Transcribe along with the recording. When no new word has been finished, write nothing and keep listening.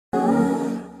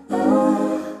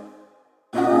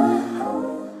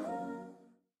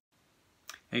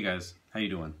Hey guys, how you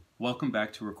doing? Welcome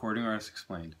back to Recording Artists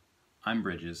Explained. I'm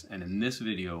Bridges, and in this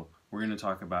video, we're going to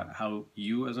talk about how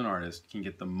you as an artist can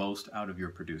get the most out of your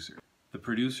producer. The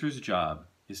producer's job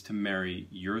is to marry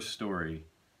your story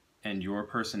and your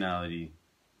personality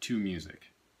to music.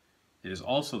 It is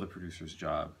also the producer's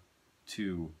job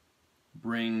to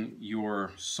bring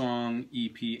your song,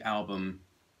 EP, album,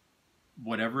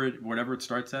 whatever it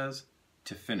starts as,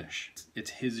 to finish.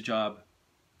 It's his job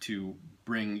to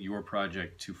bring your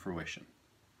project to fruition.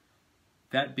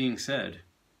 That being said,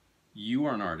 you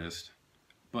are an artist,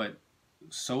 but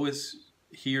so is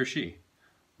he or she.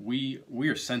 We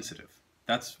are sensitive.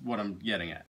 That's what I'm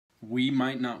getting at. We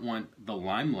might not want the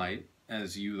limelight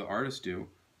as you, the artist, do,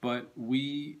 but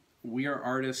we are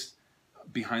artists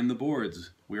behind the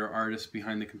boards. We are artists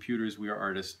behind the computers. We are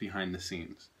artists behind the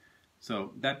scenes.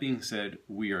 So that being said,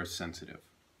 we are sensitive.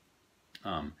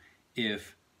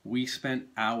 If we spent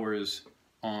hours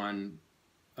on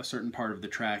a certain part of the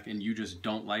track and you just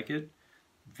don't like it,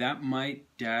 that might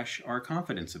dash our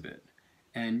confidence a bit.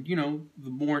 And, you know, the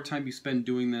more time you spend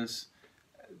doing this,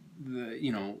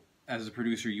 as a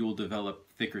producer, you will develop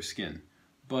thicker skin.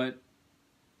 But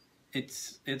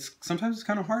it's sometimes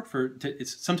kind of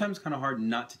hard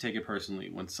not to take it personally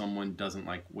when someone doesn't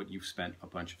like what you've spent a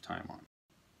bunch of time on.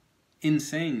 In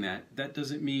saying that, that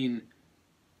doesn't mean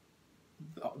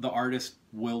the artist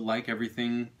will like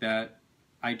everything that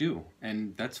I do,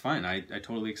 and that's fine. I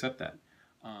totally accept that.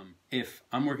 If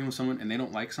I'm working with someone and they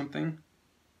don't like something,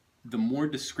 the more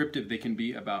descriptive they can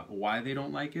be about why they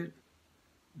don't like it,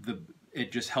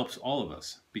 it just helps all of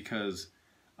us, because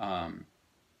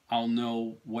I'll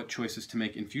know what choices to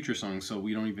make in future songs, so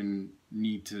we don't even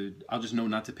need to, I'll just know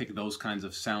not to pick those kinds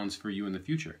of sounds for you in the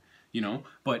future, you know?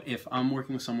 But if I'm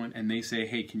working with someone and they say,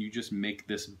 hey, can you just make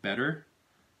this better?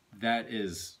 That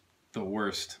is the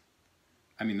worst.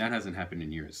 I mean, that hasn't happened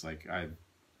in years. Like, I'm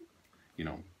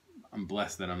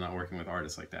blessed that I'm not working with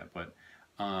artists like that. But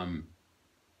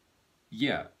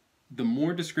yeah, the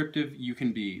more descriptive you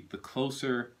can be, the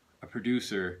closer a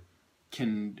producer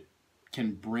can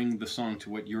bring the song to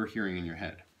what you're hearing in your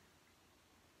head.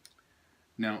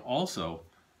 Now, also,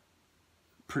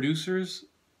 producers,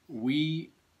 we're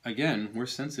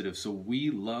sensitive, so we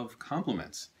love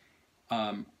compliments.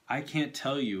 I can't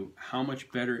tell you how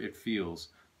much better it feels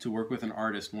to work with an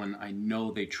artist when I know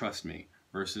they trust me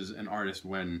versus an artist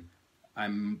when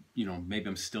maybe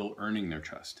I'm still earning their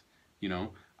trust.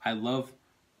 I love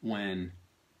when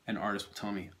an artist will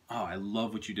tell me, oh, I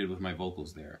love what you did with my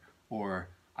vocals there, or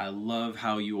I love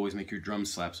how you always make your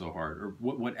drums slap so hard, or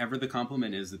whatever the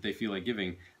compliment is that they feel like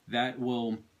giving. That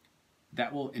will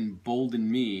embolden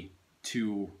me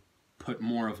to put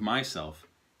more of myself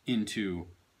into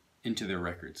their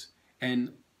records.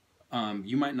 And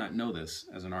you might not know this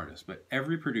as an artist, but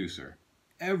every producer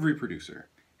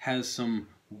has some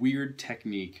weird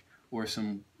technique or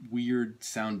some weird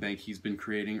sound bank he's been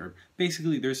creating, or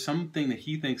basically there's something that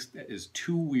he thinks that is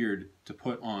too weird to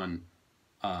put on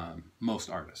most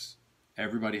artists.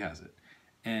 Everybody has it.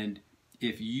 And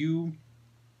if you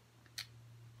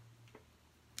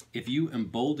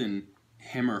embolden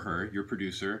him or her, your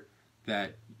producer,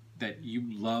 that you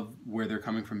love where they're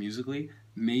coming from musically,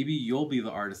 maybe you'll be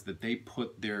the artist that they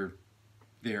put their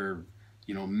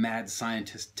mad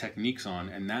scientist techniques on,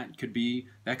 and that could be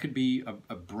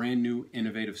a brand new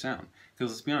innovative sound.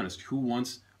 Because let's be honest, who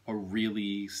wants a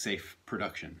really safe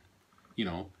production?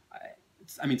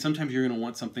 I mean, sometimes you're going to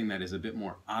want something that is a bit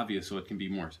more obvious, so it can be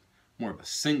more of a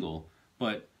single,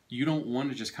 but you don't want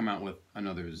to just come out with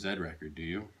another Z record, do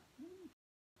you?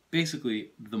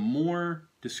 Basically, the more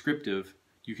descriptive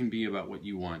you can be about what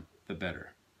you want, the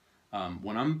better.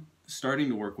 When I'm starting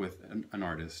to work with an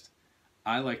artist,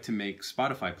 I like to make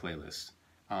Spotify playlists.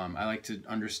 I like to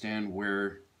understand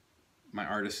where my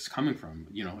artist is coming from,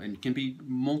 and it can be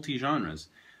multi-genres.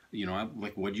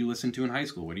 Like, what do you listen to in high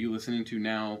school? What are you listening to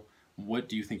now? What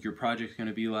do you think your project's going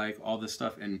to be like? All this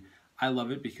stuff. And I love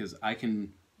it because I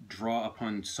can draw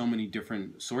upon so many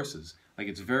different sources. Like,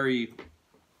 it's very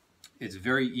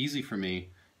easy for me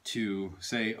to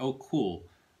say, oh, cool,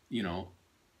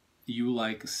 you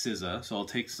like SZA, so I'll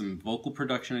take some vocal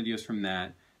production ideas from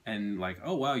that, and like,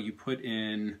 oh wow, you put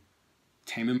in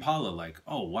Tame Impala, like,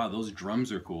 oh wow, those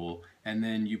drums are cool, and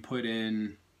then you put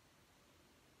in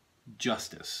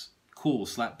Justice, cool,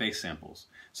 slap bass samples.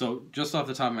 So just off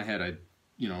the top of my head, I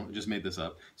just made this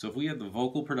up. So if we had the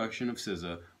vocal production of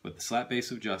SZA with the slap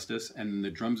bass of Justice and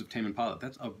the drums of Tame Impala,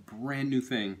 that's a brand new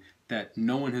thing that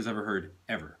no one has ever heard,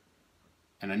 ever.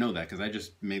 And I know that because I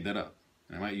just made that up,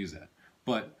 and I might use that.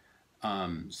 But,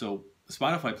 so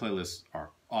Spotify playlists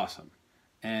are awesome.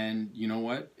 And you know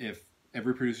what? If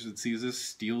every producer that sees this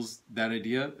steals that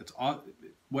idea. It's all,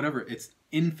 whatever. It's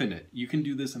infinite. You can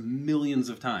do this millions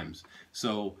of times.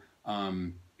 So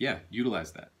yeah,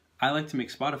 utilize that. I like to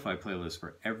make Spotify playlists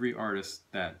for every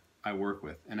artist that I work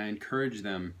with, and I encourage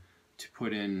them to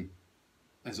put in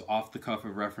as off the cuff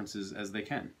of references as they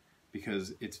can,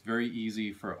 because it's very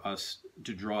easy for us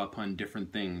to draw upon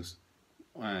different things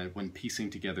when piecing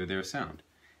together their sound.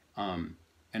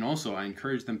 And also, I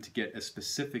encourage them to get as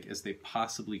specific as they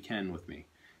possibly can with me.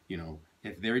 You know,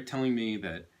 if they're telling me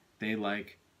that they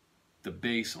like the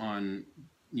bass on,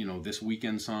 you know, this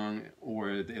Weekend song,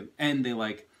 and they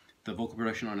like the vocal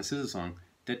production on a SZA song,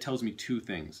 that tells me two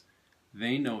things.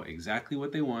 They know exactly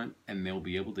what they want, and they'll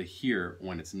be able to hear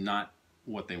when it's not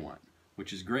what they want,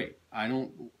 which is great. I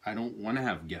don't want to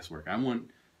have guesswork.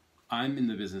 I'm in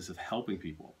the business of helping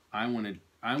people. I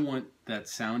want that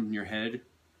sound in your head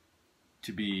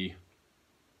to be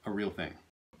a real thing.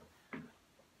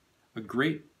 A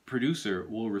great producer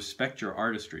will respect your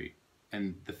artistry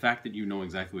and the fact that you know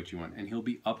exactly what you want, and he'll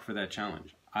be up for that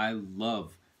challenge. I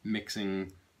love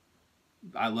mixing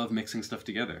stuff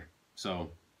together,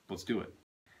 so let's do it.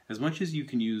 As much as you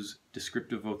can use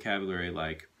descriptive vocabulary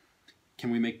like, can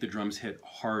we make the drums hit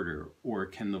harder, or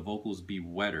can the vocals be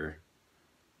wetter?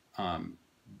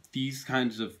 These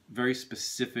kinds of very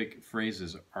specific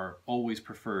phrases are always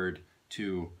preferred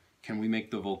to, can we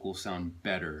make the vocals sound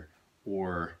better?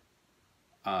 Or,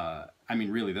 I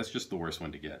mean, really, that's just the worst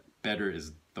one to get. Better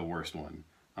is the worst one.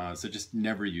 So just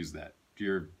never use that.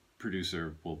 Your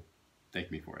producer will thank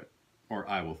me for it, or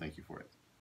I will thank you for it.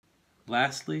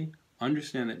 Lastly,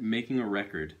 understand that making a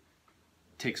record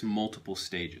takes multiple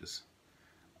stages.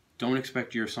 Don't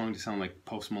expect your song to sound like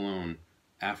Post Malone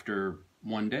after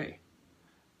one day.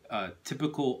 A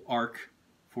typical arc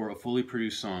for a fully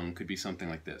produced song could be something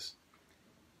like this.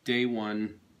 Day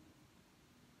one,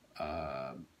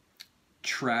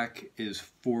 track is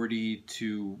 40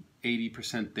 to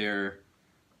 80% there,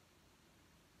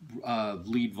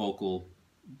 lead vocal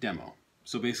demo.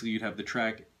 So basically you'd have the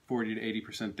track 40 to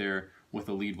 80% there with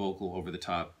a lead vocal over the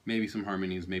top, maybe some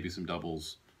harmonies, maybe some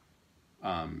doubles.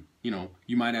 You know,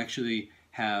 you might actually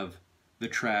have the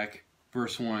track,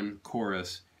 verse 1,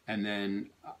 chorus, and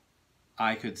then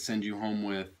I could send you home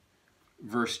with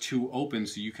verse 2 open,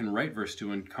 so you can write verse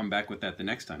 2 and come back with that the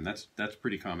next time. That's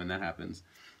pretty common. That happens.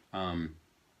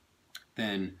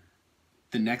 Then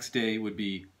the next day would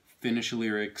be finish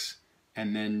lyrics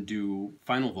and then do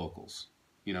final vocals,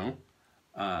 you know?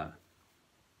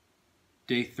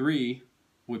 Day 3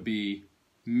 would be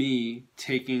me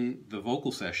taking the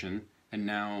vocal session, and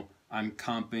now I'm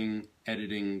comping,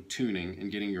 editing, tuning,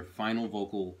 and getting your final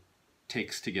vocal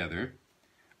takes together.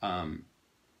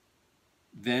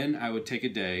 Then I would take a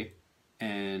day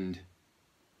and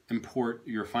import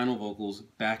your final vocals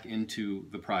back into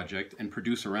the project and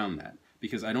produce around that,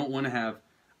 because I don't want to have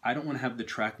the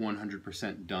track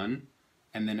 100% done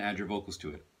and then add your vocals to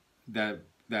it.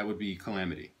 That would be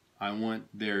calamity. I want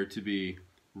there to be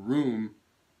room.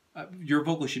 Your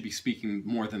vocals should be speaking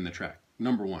more than the track,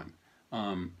 number one.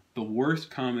 The worst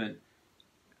comment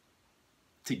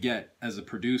to get as a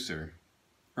producer,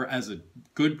 or as a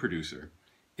good producer,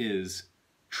 is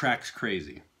track's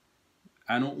crazy.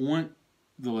 I don't want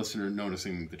the listener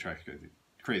noticing the track's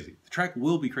crazy. The track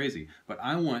will be crazy, but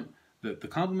I want the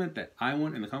compliment that I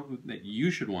want, and the compliment that you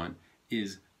should want,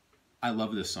 is, I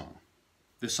love this song.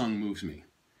 This song moves me.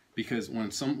 Because when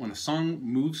a song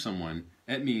moves someone,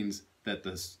 it means that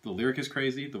the lyric is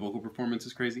crazy, the vocal performance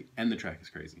is crazy, and the track is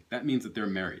crazy. That means that they're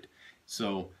married.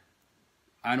 So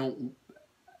I don't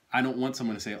want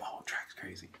someone to say, oh, track's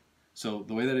crazy. So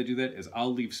the way that I do that is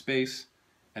I'll leave space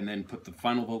and then put the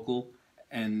final vocal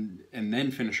and then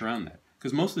finish around that.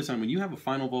 Because most of the time when you have a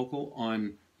final vocal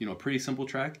on, you know, a pretty simple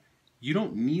track, you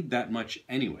don't need that much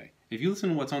anyway. If you listen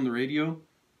to what's on the radio,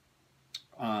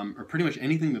 or pretty much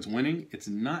anything that's winning, it's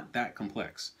not that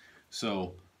complex.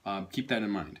 So keep that in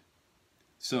mind.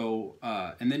 So,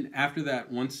 and then after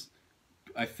that, once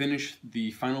I finish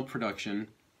the final production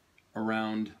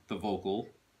around the vocal,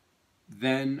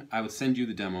 then I would send you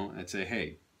the demo and I'd say,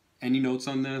 hey, any notes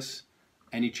on this?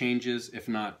 Any changes? If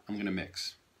not, I'm going to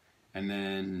mix. And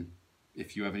then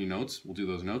if you have any notes, we'll do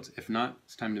those notes. If not,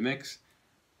 it's time to mix.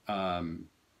 You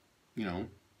know,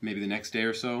 maybe the next day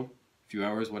or so, a few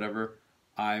hours, whatever,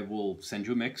 I will send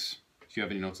you a mix. If you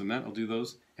have any notes on that, I'll do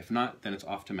those. If not, then it's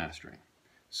off to mastering.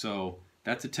 So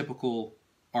that's a typical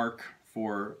arc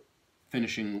for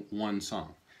finishing one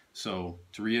song. So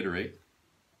to reiterate,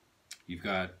 you've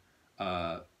got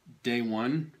day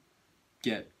one,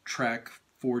 get track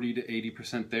 40 to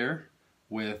 80% there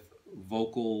with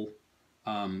vocal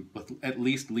with at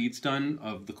least leads done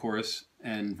of the chorus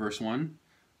and verse 1.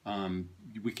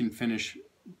 We can finish.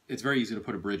 It's very easy to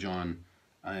put a bridge on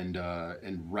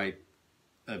and write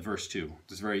verse 2.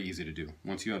 It's very easy to do.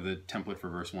 Once you have the template for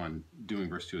verse 1, doing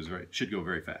verse 2 should go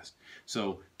very fast.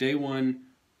 So day 1,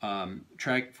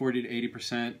 track 40 to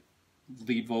 80%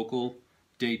 lead vocal.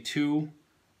 Day 2,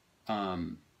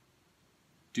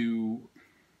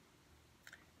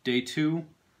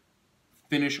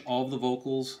 finish all the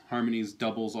vocals, harmonies,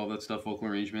 doubles, all that stuff, vocal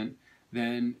arrangement.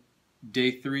 Then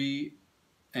day 3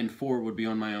 and 4 would be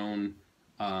on my own.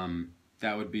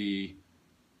 That would be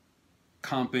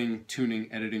comping, tuning,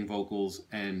 editing vocals,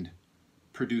 and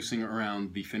producing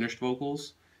around the finished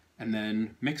vocals, and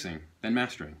then mixing, then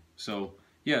mastering. So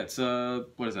yeah, it's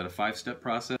what is that, a 5-step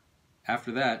process?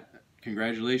 After that,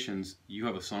 congratulations, you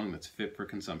have a song that's fit for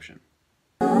consumption.